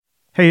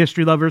Hey,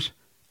 history lovers.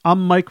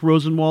 I'm Mike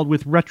Rosenwald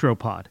with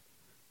Retropod,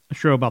 a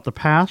show about the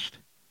past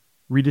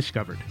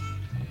rediscovered.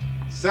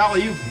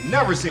 Sally, you've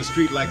never seen a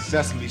street like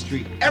Sesame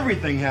Street.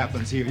 Everything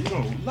happens here. You're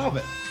going to love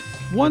it.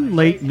 One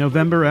late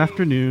November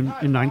afternoon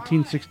in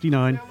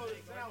 1969,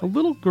 a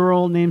little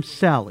girl named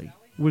Sally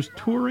was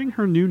touring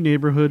her new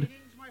neighborhood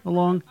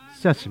along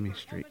Sesame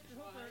Street.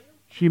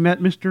 She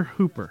met Mr.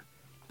 Hooper,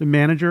 the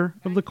manager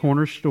of the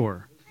corner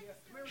store.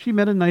 She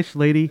met a nice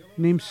lady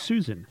named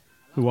Susan,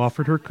 who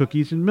offered her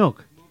cookies and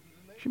milk.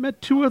 She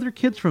met two other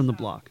kids from the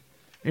block,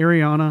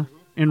 Ariana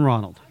and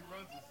Ronald.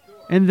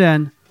 And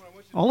then,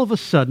 all of a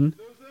sudden,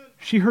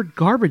 she heard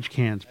garbage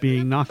cans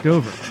being knocked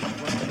over.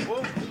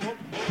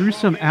 Through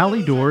some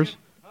alley doors,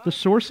 the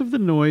source of the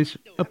noise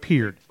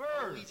appeared.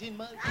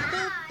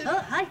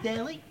 Hi,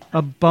 Sally.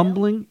 A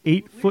bumbling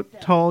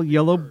 8-foot-tall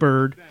yellow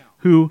bird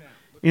who,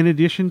 in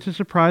addition to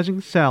surprising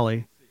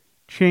Sally,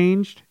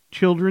 changed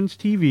children's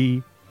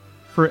TV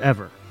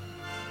forever.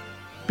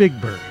 Big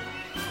Bird.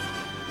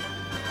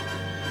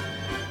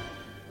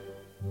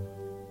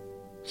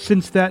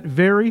 Since that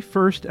very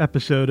first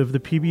episode of the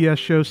PBS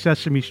show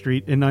Sesame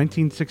Street in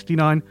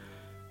 1969,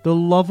 the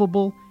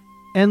lovable,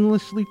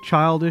 endlessly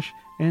childish,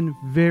 and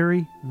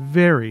very,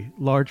 very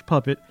large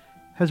puppet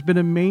has been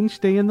a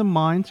mainstay in the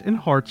minds and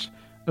hearts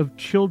of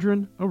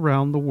children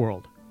around the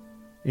world.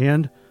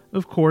 And,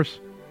 of course,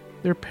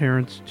 their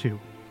parents too.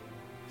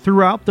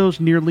 Throughout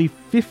those nearly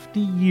 50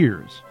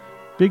 years,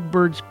 Big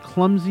Bird's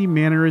clumsy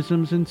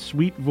mannerisms and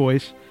sweet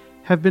voice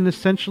have been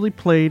essentially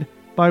played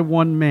by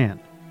one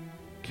man,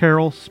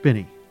 Caroll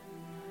Spinney.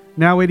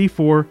 Now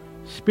 84,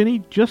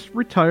 Spinney just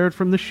retired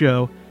from the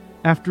show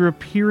after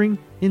appearing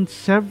in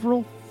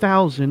several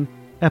thousand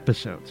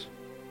episodes,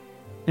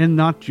 and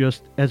not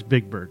just as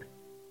Big Bird.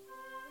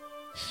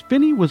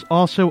 Spinney was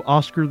also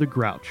Oscar the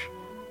Grouch,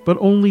 but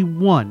only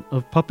one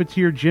of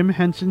puppeteer Jim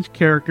Henson's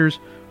characters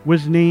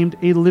was named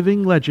a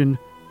living legend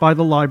by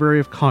the Library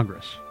of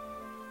Congress.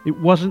 It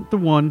wasn't the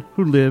one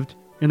who lived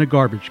in a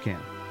garbage can,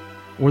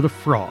 or the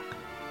frog.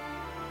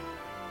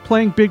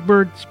 Playing Big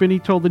Bird, Spinney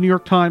told the New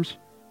York Times,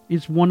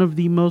 is one of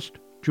the most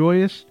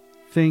joyous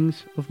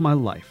things of my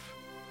life.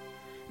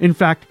 In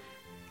fact,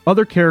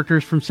 other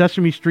characters from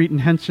Sesame Street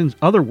and Henson's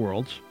other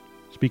worlds,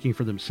 speaking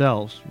for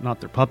themselves,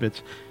 not their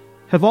puppets,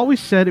 have always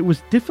said it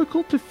was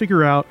difficult to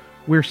figure out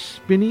where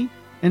Spinney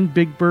and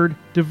Big Bird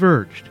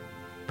diverged,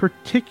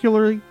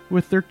 particularly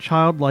with their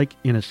childlike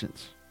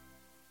innocence.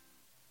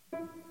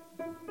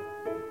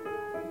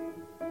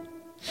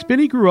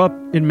 Spinney grew up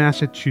in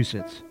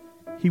Massachusetts.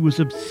 He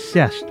was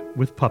obsessed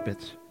with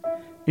puppets.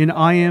 In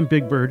I Am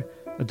Big Bird,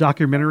 a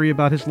documentary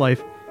about his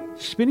life,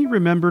 Spinney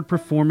remembered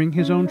performing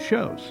his own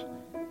shows.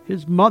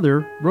 His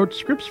mother wrote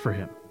scripts for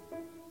him,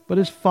 but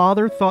his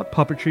father thought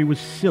puppetry was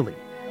silly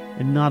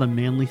and not a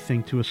manly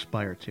thing to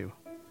aspire to.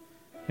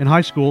 In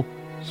high school,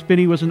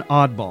 Spinney was an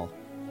oddball.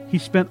 He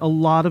spent a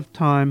lot of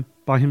time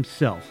by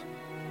himself,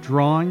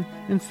 drawing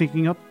and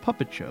thinking up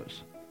puppet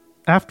shows.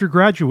 After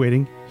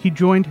graduating, he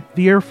joined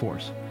the Air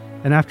Force,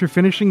 and after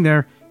finishing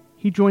there,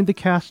 he joined the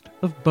cast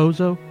of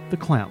Bozo the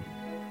Clown.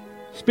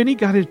 Spinney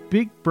got his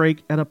big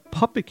break at a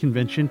puppet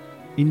convention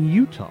in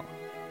Utah.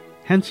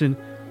 Henson,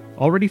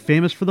 already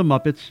famous for the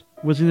Muppets,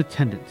 was in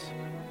attendance.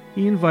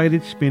 He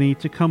invited Spinney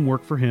to come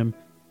work for him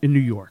in New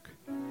York.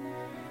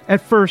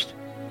 At first,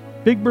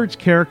 Big Bird's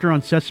character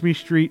on Sesame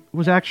Street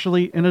was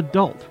actually an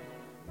adult,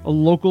 a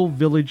local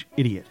village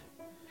idiot.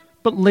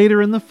 But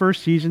later in the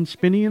first season,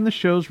 Spinney and the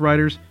show's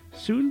writers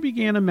soon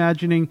began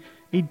imagining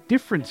a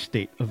different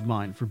state of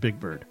mind for Big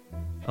Bird.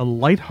 A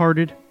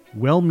lighthearted,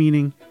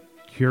 well-meaning,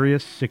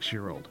 curious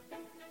 6-year-old.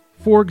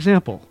 For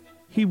example,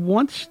 he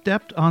once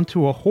stepped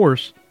onto a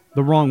horse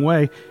the wrong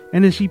way,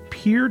 and as he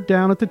peered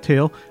down at the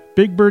tail,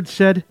 Big Bird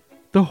said,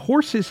 "The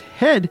horse's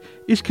head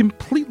is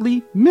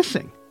completely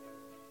missing."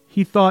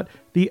 He thought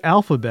the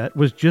alphabet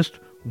was just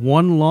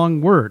one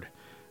long word,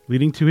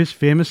 leading to his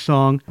famous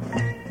song,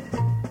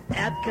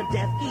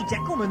 Abcadabky,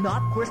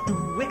 Jekyll-Manot, course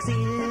to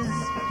X's.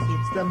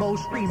 It's the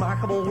most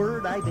remarkable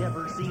word I've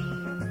ever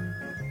seen.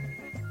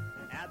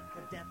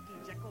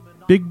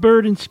 Big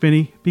Bird and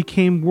Spinney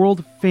became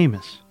world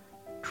famous,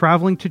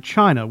 traveling to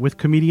China with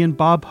comedian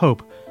Bob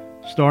Hope,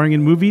 starring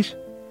in movies,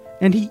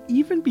 and he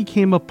even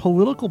became a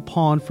political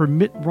pawn for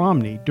Mitt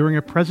Romney during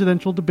a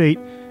presidential debate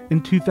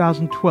in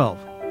 2012,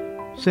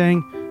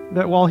 saying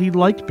that while he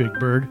liked Big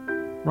Bird,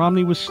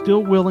 Romney was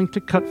still willing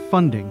to cut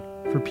funding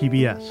for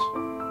PBS.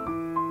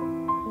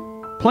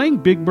 Playing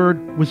Big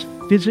Bird was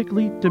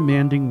physically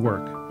demanding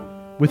work.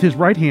 With his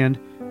right hand,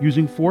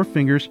 using 4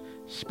 fingers,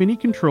 Spinney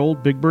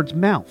controlled Big Bird's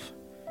mouth.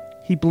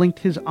 He blinked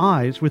his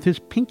eyes with his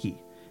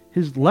pinky.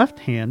 His left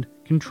hand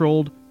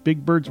controlled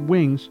Big Bird's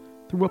wings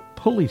through a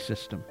pulley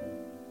system.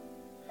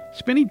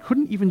 Spinney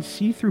couldn't even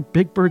see through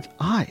Big Bird's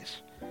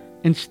eyes.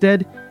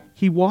 Instead,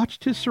 he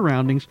watched his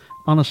surroundings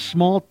on a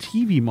small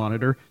TV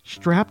monitor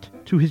strapped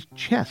to his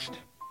chest.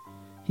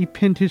 He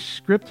pinned his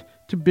script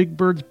to Big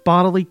Bird's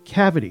bodily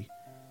cavity,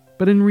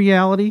 but in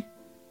reality,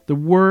 the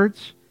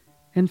words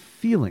and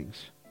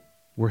feelings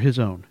were his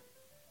own.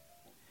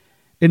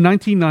 In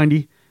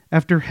 1990,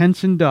 After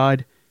Henson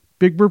died,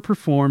 Big Bird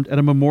performed at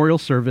a memorial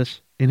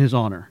service in his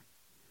honor.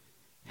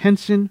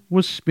 Henson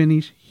was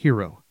Spinney's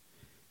hero.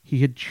 He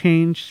had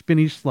changed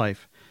Spinney's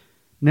life.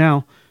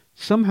 Now,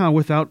 somehow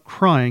without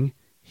crying,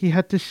 he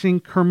had to sing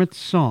Kermit's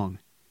song,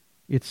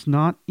 "It's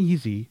Not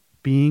Easy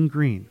Being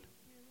Green."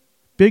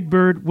 Big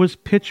Bird was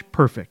pitch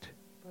perfect,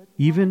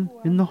 even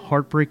in the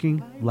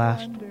heartbreaking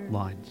last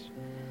lines.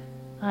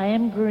 I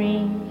am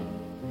green,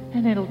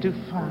 and it'll do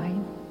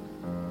fine.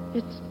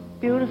 It's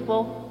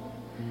beautiful,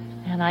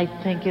 and I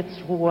think it's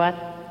what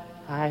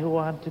I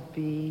want to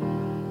be.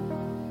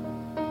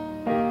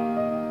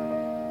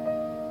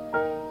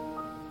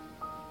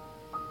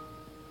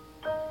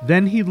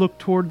 Then he looked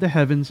toward the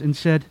heavens and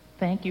said,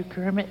 Thank you,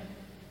 Kermit.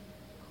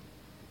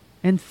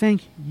 "And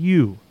thank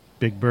you,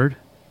 Big Bird."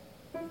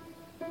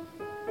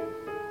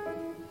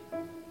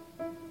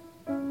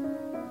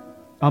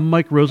 I'm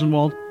Mike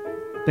Rosenwald.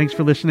 Thanks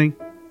for listening.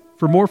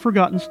 For more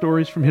forgotten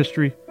stories from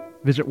history,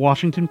 visit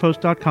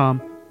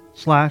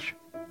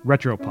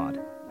WashingtonPost.com/retropod.